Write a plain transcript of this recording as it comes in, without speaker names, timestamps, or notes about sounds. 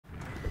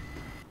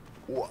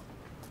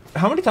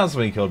How many times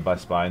have I been killed by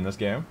spy in this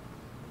game?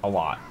 A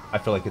lot. I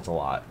feel like it's a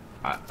lot.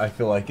 I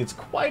feel like it's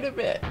quite a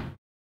bit.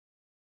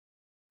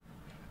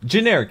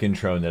 Generic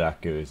intro in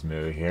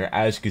theduckgoesmoo here.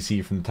 As you can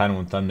see from the title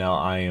and thumbnail,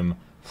 I am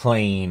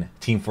playing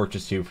Team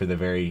Fortress 2 for the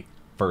very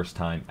first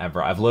time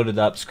ever. I've loaded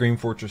up. Scream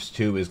Fortress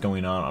 2 is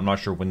going on. I'm not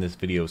sure when this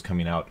video is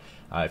coming out.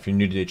 If you're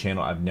new to the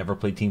channel, I've never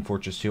played Team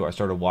Fortress 2. I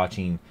started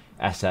watching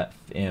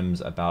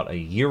SFMs about a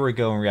year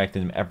ago and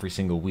reacted to them every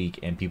single week,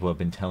 and people have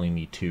been telling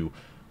me to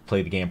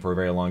play the game for a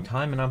very long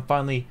time, and I'm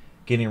finally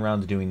getting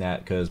around to doing that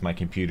because my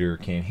computer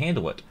can't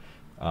handle it.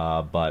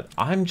 But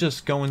I'm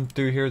just going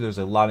through here. There's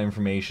a lot of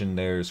information.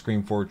 There's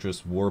Scream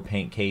Fortress war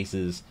paint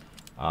cases,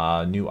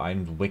 new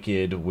items,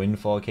 Wicked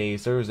Windfall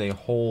case. There's a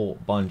whole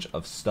bunch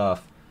of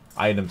stuff.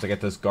 Items. I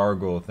got this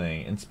gargoyle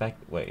thing.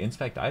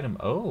 Inspect item.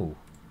 Oh.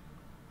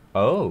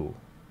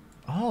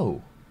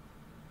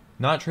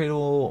 Not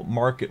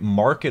tradable,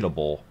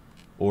 marketable,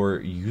 or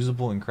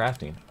usable in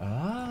crafting.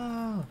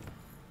 Ah.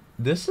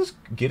 This is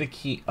get a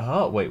key.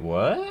 Oh, wait,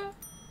 what?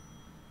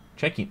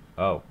 Checking.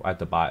 Oh, I have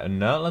to buy.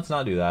 No, let's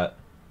not do that.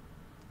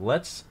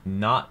 Let's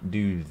not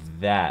do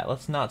that.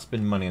 Let's not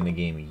spend money on the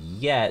game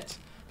yet.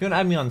 If you want to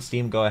add me on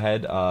Steam, go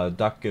ahead.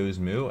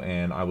 theduckgoesmoo,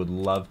 and I would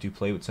love to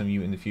play with some of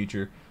you in the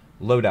future.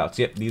 Loadouts.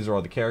 Yep, these are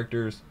all the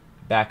characters.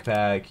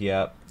 Backpack.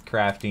 Yep.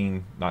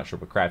 Crafting. Not sure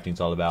what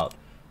crafting's all about.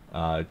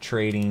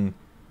 Trading.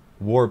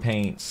 War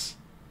paints.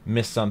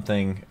 Miss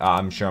something.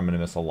 I'm sure I'm going to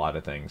miss a lot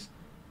of things.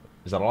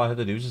 Is that all I have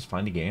to do is just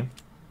find a game?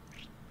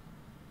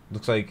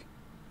 Looks like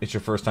it's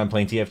your first time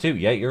playing TF2.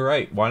 Yeah, you're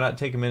right. Why not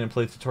take a minute and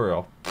play the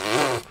tutorial?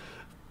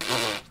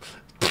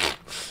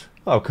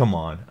 Oh, come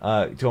on.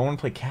 Do I want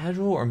to play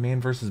casual or man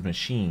versus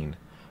machine?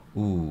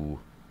 Ooh.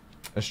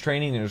 There's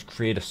training, there's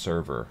create a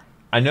server.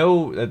 I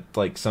know that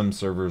like some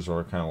servers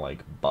are kind of like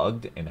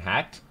bugged and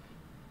hacked,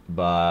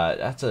 but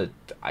that's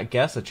I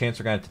guess a chance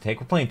we're going to have to take.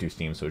 We're playing through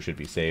Steam, so it should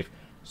be safe.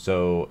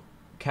 So,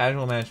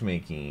 casual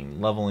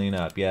matchmaking, leveling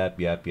up,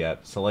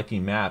 yep.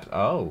 Selecting maps,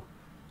 oh.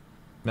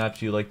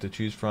 Maps you like to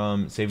choose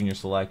from, saving your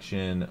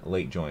selection,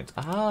 late joins.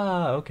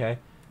 Ah, okay.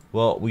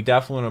 Well, we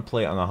definitely want to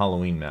play on the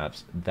Halloween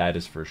maps, that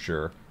is for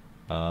sure.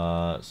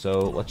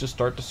 So, let's just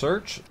start the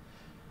search.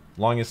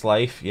 Longest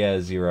life, yeah,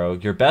 0.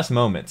 Your best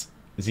moments,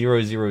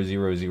 0, 0,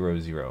 0, 0,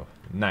 0.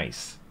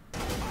 Nice.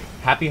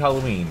 Happy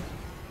Halloween.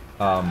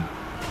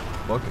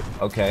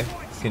 Okay,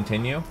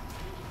 continue.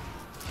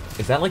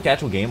 Is that like the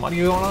actual game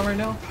audio going on right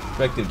now?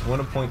 Expected to win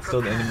a point,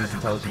 steal the enemy's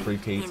intelligence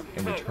briefcase,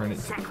 and return it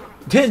to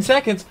 10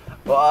 seconds!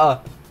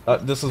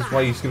 This is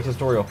why you skip the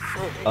tutorial.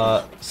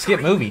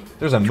 Skip movie.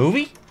 There's a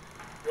movie?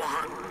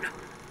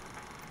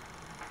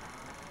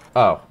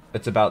 Oh,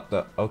 it's about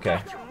the,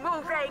 okay.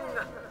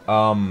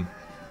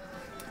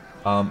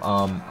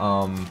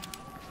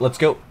 Let's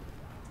go.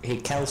 Hey,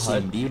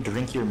 Calcium, do you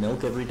drink your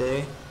milk every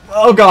day?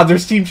 Oh god,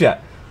 there's team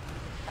chat.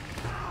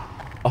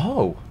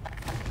 Oh.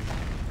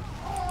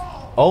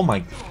 Oh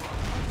my.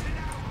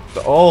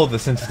 Oh, the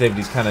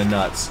sensitivity's kind of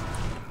nuts.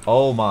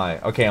 Oh my.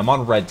 Okay, I'm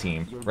on red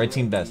team. Red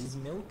team best.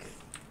 Milk?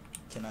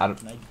 Can I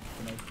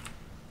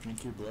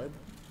drink your blood?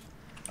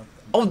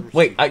 Oh,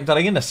 wait, did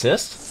I get an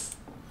assist?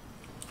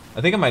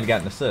 I think I might have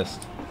gotten an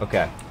assist.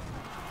 Okay.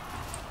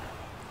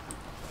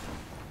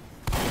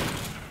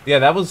 Yeah,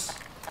 that was...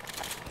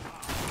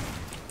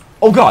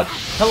 Oh god!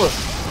 Hello!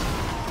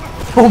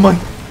 Oh my...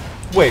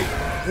 Wait.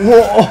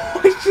 Whoa!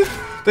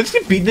 Did she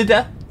get beaten to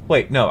death?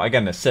 Wait, no, I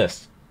got an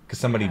assist. Because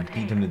somebody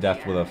beat him to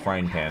death with a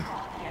frying pan.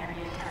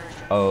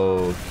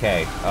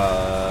 Okay.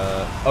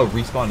 Oh,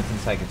 respawn in 10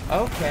 seconds.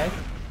 Okay.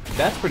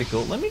 That's pretty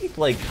cool. Let me,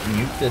 like,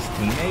 mute this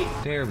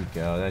teammate. There we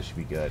go. That should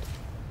be good.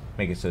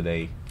 Make it so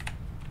they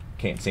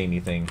can't say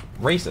anything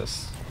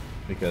racist.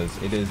 Because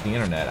it is the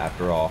internet,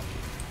 after all.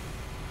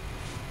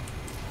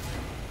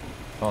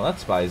 Oh, that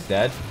spy's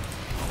dead.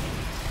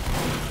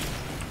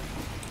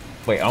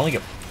 Wait, I only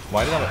get...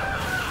 Why did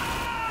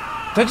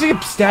I... Did I just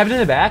get stabbed in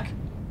the back?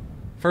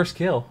 First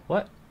kill.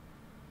 What?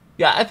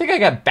 Yeah, I think I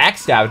got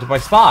backstabbed by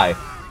spy.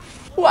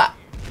 What?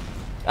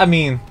 I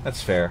mean,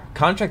 that's fair.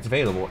 Contract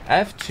available.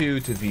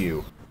 F2 to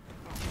view.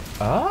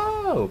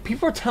 Oh,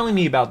 people are telling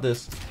me about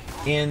this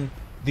in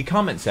the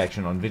comment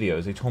section on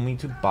videos. They told me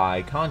to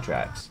buy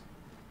contracts.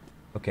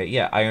 Okay,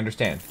 yeah, I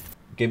understand.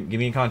 Give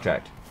me a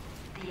contract.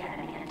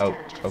 Oh,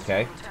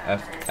 okay.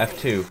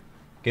 F2.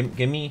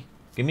 Give me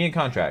a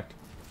contract.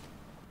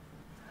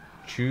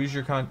 Choose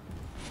your Can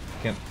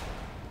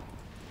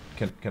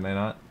I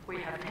not?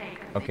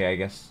 Okay, I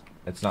guess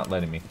it's not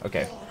letting me.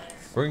 Okay,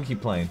 we're gonna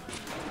keep playing.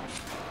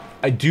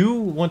 I do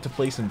want to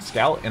play some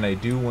scout, and I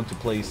do want to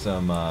play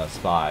some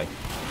spy.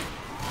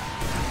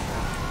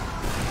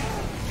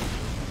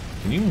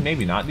 Can you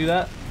maybe not do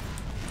that?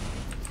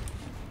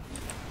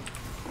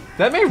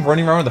 That man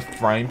running around with a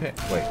frying pan.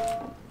 Wait.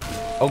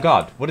 Oh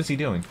god, what is he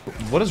doing?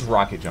 What is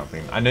rocket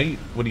jumping? I know you.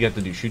 What do you have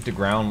to do? Shoot the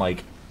ground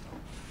like?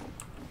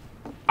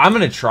 I'm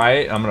gonna try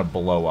it. I'm gonna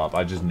blow up.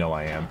 I just know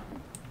I am.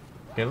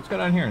 Okay, let's go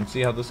down here and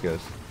see how this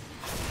goes.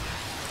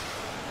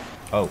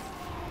 Oh.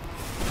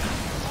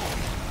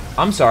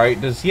 I'm sorry,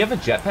 does he have a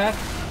jetpack?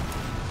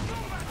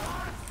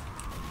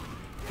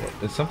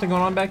 Is something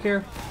going on back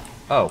here?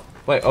 Oh,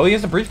 wait. Oh, he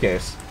has a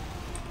briefcase.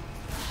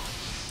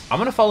 I'm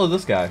gonna follow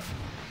this guy.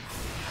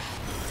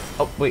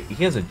 Oh, wait.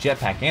 He has a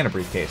jetpack and a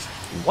briefcase.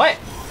 What?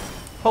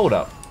 Hold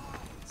up.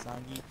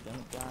 Sangi,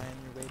 don't die on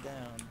your way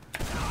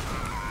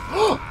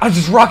down. I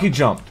just rocket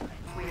jumped.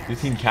 Your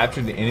team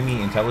captured the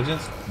enemy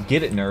intelligence.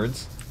 Get it,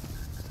 nerds.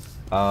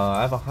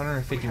 I have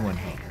 151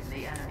 health.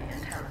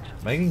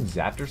 Am I getting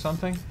zapped or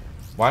something?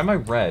 Why am I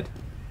red?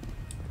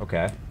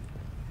 Okay.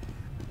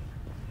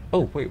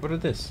 Oh, wait, what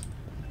is this?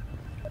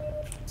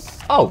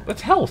 Oh,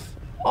 it's health.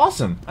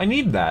 Awesome. I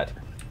need that.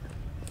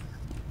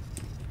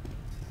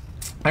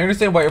 I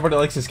understand why everybody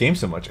likes this game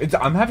so much.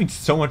 I'm having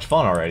so much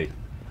fun already.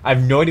 I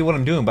have no idea what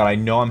I'm doing, but I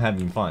know I'm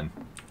having fun.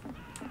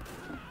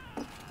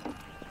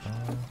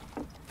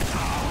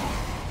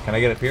 Can I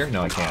get up here?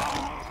 No, I can't.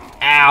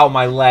 Ow,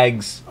 my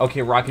legs.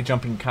 Okay, rocket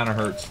jumping kind of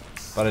hurts,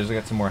 but I just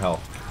got some more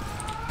health.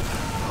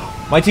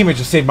 My teammate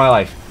just saved my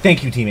life.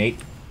 Thank you, teammate.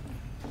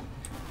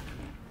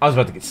 I was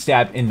about to get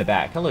stabbed in the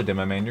back. Hello,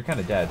 Demo Man. You're kind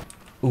of dead.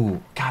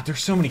 Ooh, God,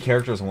 there's so many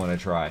characters I want to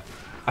try.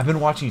 I've been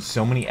watching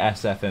so many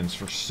SFMs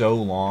for so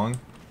long.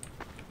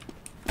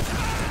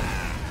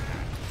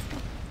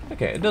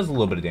 Okay, it does a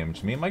little bit of damage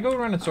to me. Am I going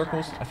around in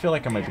circles? I feel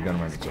like I might be going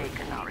around in circles.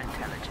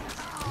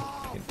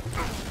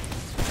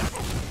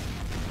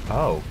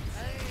 Oh.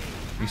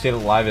 You stayed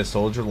alive as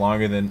soldier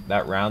longer than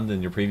that round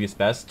than your previous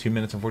best? 2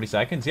 minutes and 40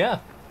 seconds? Yeah.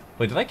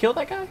 Wait, did I kill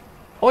that guy?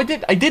 Oh, I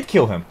did. I did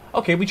kill him.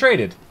 Okay, we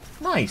traded.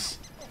 Nice.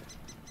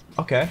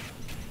 Okay.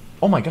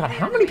 Oh my god,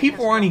 how many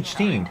people are on each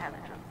team?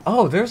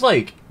 Oh, there's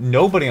like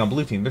nobody on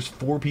blue team. There's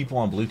 4 people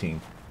on blue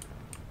team.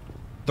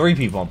 3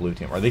 people on blue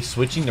team. Are they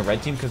switching to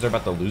red team because they're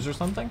about to lose or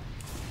something?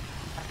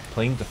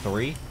 Playing to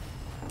 3?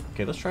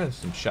 Okay, let's try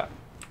some shot.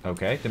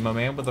 Okay, Demo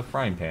Man with a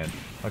frying pan.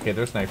 Okay,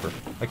 there's Sniper.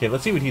 Okay,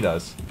 let's see what he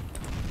does.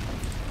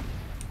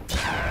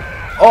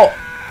 Oh!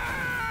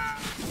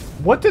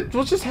 What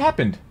just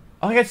happened?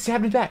 Oh, I got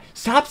stabbed in the back.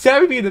 Stop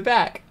stabbing me in the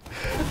back.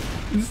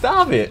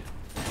 Stop it.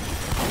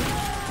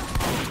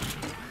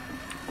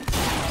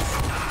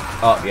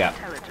 Oh, yeah.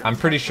 I'm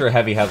pretty sure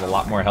Heavy has a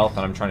lot more health,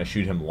 and I'm trying to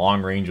shoot him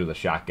long range with a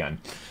shotgun.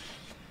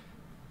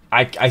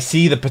 I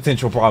see the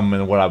potential problem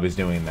in what I was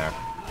doing there.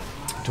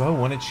 Do I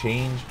want to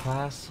change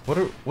class?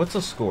 What's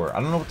the score? I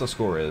don't know what the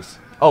score is.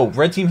 Oh,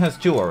 red team has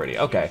 2 already.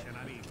 Okay.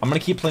 I'm going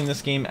to keep playing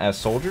this game as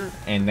soldier,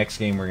 and next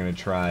game we're going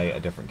to try a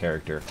different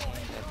character.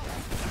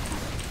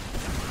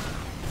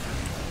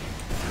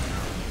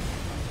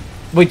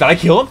 Wait, did I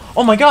kill him?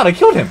 Oh my god, I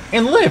killed him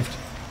and lived!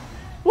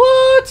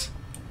 What?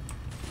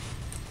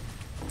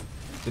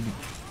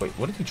 Wait,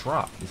 what did he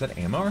drop? Is that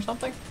ammo or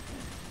something?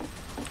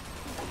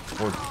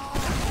 Or...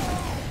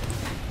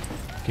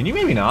 Can you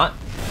maybe not?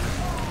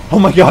 Oh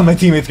my god, my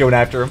teammate's going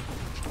after him.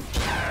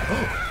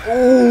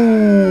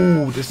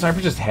 Oh, the sniper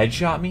just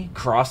headshot me?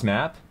 Cross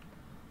map?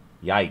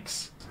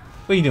 Yikes.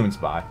 What are you doing,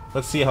 Spy?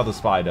 Let's see how the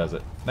Spy does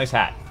it. Nice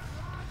hat.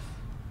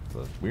 It's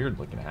a weird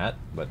looking hat,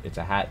 but it's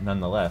a hat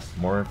nonetheless.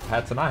 More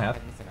hats than I have.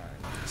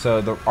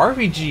 So the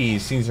RPG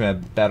seems to have a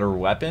better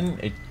weapon.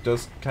 It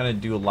does kind of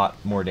do a lot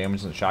more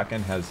damage than the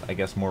shotgun. Has, I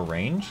guess, more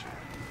range.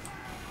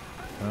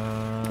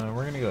 We're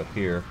going to go up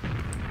here.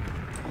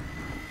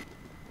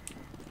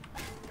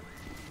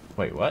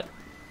 Wait, what?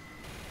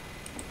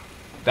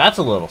 That's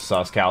a little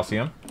sus,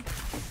 Calcium.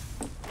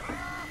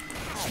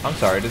 I'm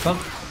sorry, did some...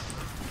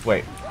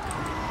 Wait.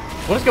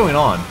 What is going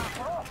on?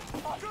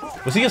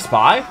 Was he a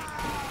spy?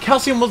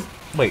 Calcium was...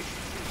 Wait.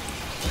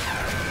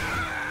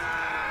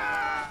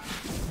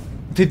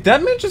 Did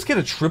that man just get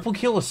a triple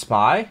kill a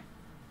spy?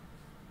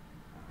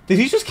 Did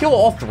he just kill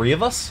all 3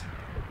 of us?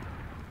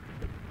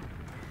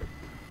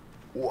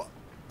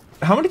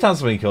 How many times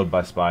have we been killed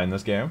by spy in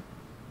this game?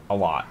 A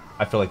lot.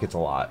 I feel like it's a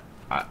lot.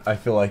 I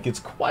feel like it's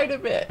quite a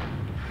bit.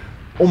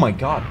 Oh my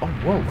god. Oh,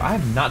 whoa. I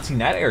have not seen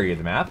that area of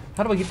the map.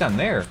 How do I get down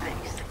there?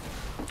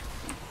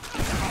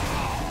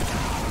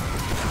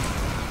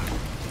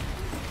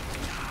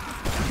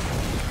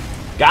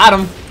 Got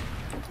him.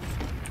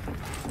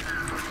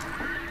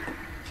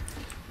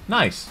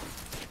 Nice.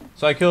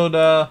 So I killed,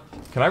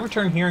 can I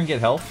return here and get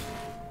health?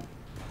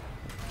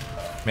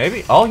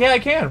 Maybe? Oh, yeah, I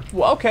can.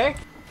 Well, okay.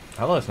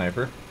 Hello,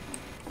 Sniper.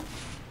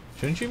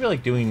 Shouldn't you be,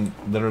 like, doing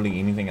literally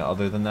anything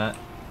other than that?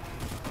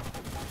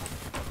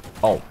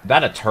 Oh,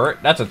 that a turret?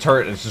 That's a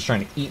turret that's just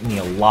trying to eat me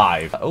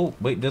alive. Oh,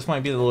 wait, this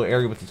might be the little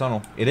area with the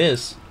tunnel. It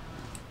is.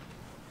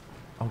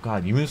 Oh,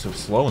 God, you move so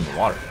slow in the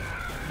water.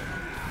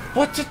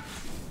 What?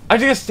 I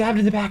just got stabbed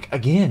in the back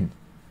again.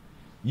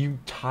 You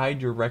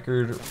tied your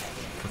record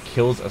for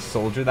kills a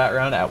soldier that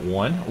round at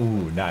 1?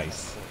 Ooh,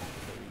 nice.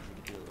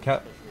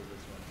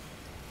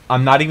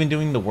 I'm not even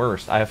doing the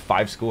worst. I have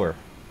 5 score.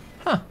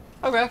 Huh,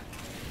 okay.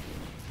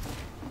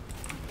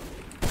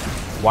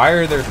 Why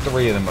are there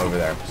 3 of them over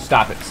there?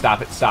 Stop it,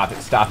 stop it, stop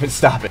it, stop it,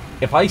 stop it.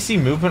 If I see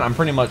movement, I'm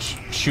pretty much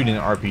shooting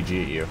an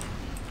RPG at you.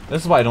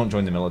 This is why I don't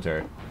join the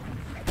military.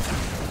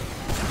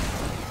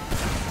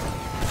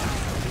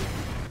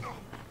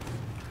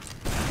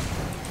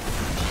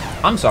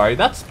 I'm sorry,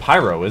 that's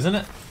Pyro, isn't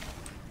it?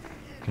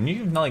 Can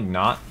you, like,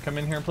 not come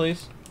in here,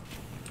 please?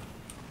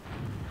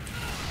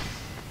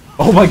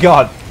 Oh my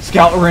god!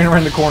 Scout ran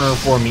around the corner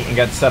for me and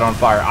got set on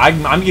fire.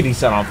 I'm getting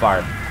set on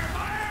fire.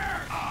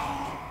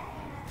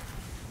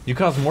 You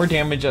cause more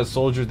damage as a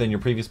soldier than your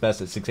previous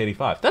best at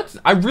 685.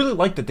 I really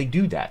like that they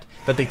do that.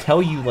 That they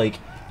tell you, like,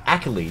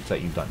 accolades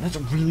that you've done. That's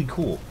really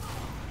cool.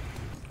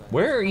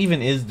 Where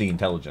even is the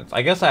intelligence?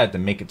 I guess I had to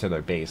make it to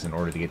their base in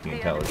order to get the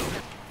intelligence.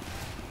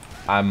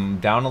 I'm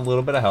down a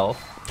little bit of health.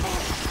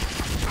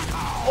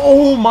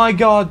 Oh my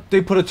god!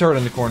 They put a turret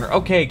in the corner.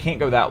 Okay, can't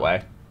go that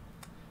way.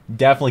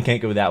 Definitely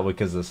can't go that way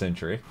because of the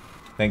sentry.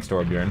 Thanks,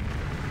 Torbjorn.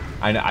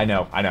 I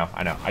know.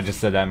 I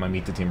just said that in my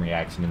Meet the Team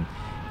reaction and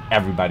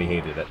everybody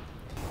hated it.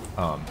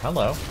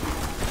 Hello.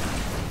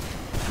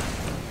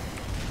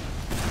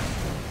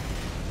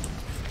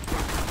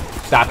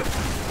 Stop it.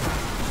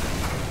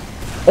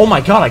 Oh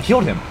my god, I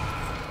killed him.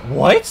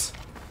 What?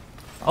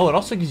 Oh, it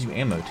also gives you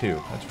ammo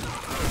too. That's really...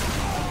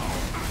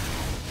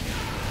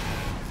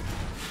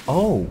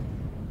 Oh.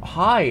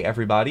 Hi,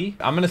 everybody.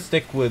 I'm gonna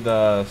stick with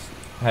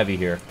Heavy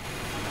here.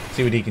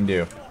 See what he can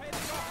do.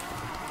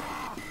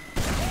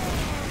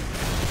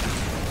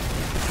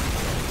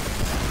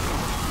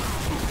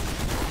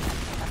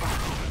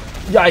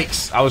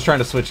 Yikes! I was trying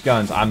to switch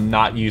guns. I'm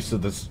not used to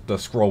the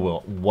scroll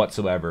wheel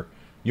whatsoever.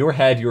 Your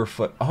head, your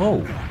foot.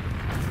 Oh!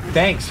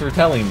 Thanks for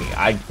telling me.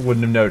 I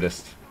wouldn't have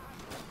noticed.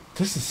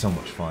 This is so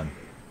much fun.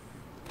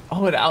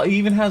 Oh, it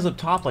even has up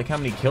top like how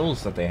many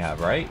kills that they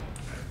have, right?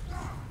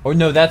 Or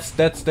no, that's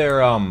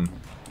their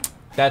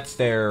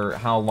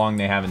how long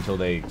they have until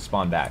they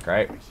spawn back,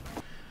 right?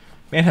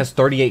 Man has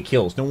 38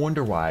 kills. No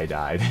wonder why I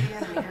died.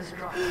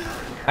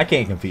 I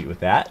can't compete with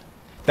that.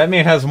 That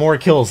man has more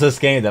kills this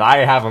game than I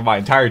have in my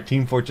entire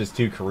Team Fortress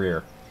 2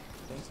 career.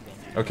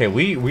 Okay,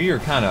 we are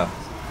kind of...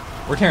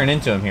 We're tearing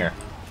into him here.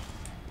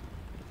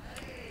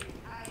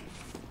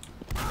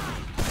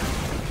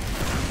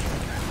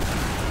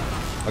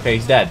 Okay,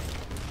 he's dead.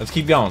 Let's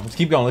keep going. Let's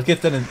keep going. Let's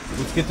get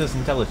this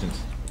intelligence.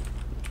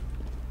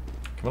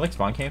 Can we like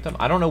spawn camp them?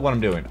 I don't know what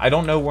I'm doing. I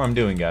don't know where I'm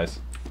doing, guys.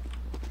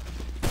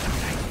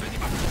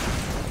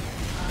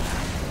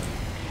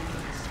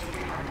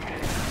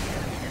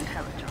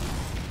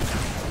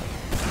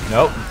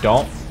 Nope,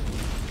 don't.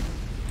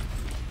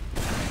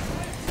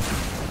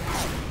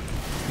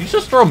 You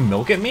just throw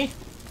milk at me?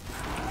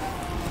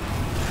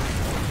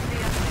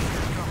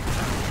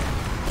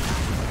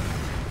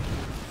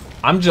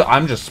 I'm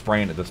just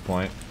spraying at this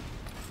point.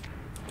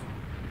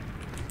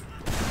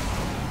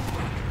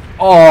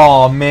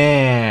 Oh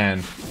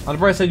man. On the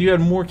bright side, you had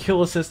more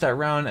kill assists that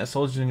round as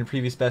soldiers than your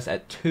previous best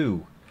at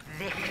 2.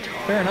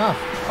 Fair enough.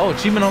 Oh,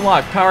 achievement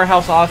unlocked.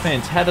 Powerhouse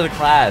offense. Head of the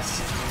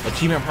class.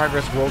 Achievement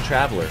progress. World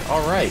traveler.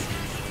 Alright.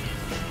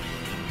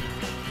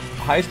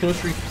 Highest kill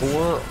streak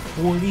for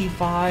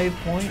 45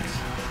 points.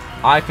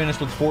 I finished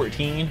with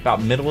 14.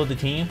 About middle of the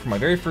team for my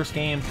very first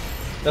game.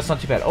 That's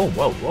not too bad. Oh,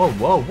 whoa, whoa,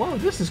 whoa, whoa.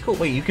 This is cool.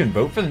 Wait, you can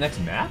vote for the next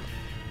map?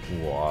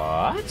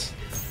 What?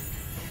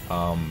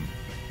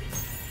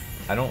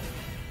 I don't...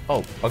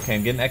 Oh, okay,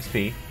 I'm getting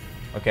XP.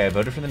 Okay, I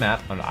voted for the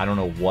map. I don't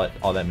know what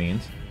all that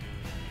means.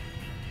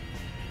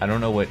 I don't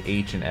know what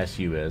H and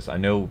SU is. I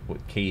know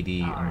what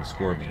KD and the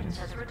score means.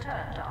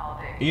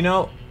 You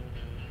know,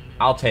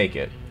 I'll take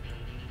it.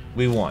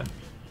 We won.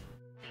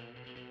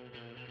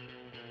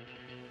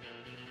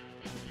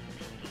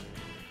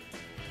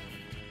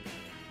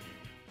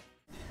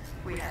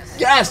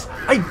 Yes!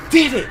 I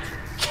did it!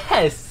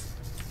 Yes!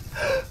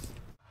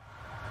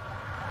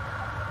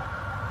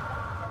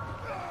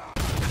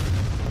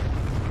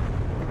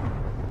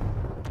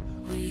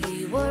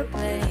 We were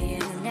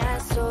playing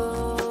as so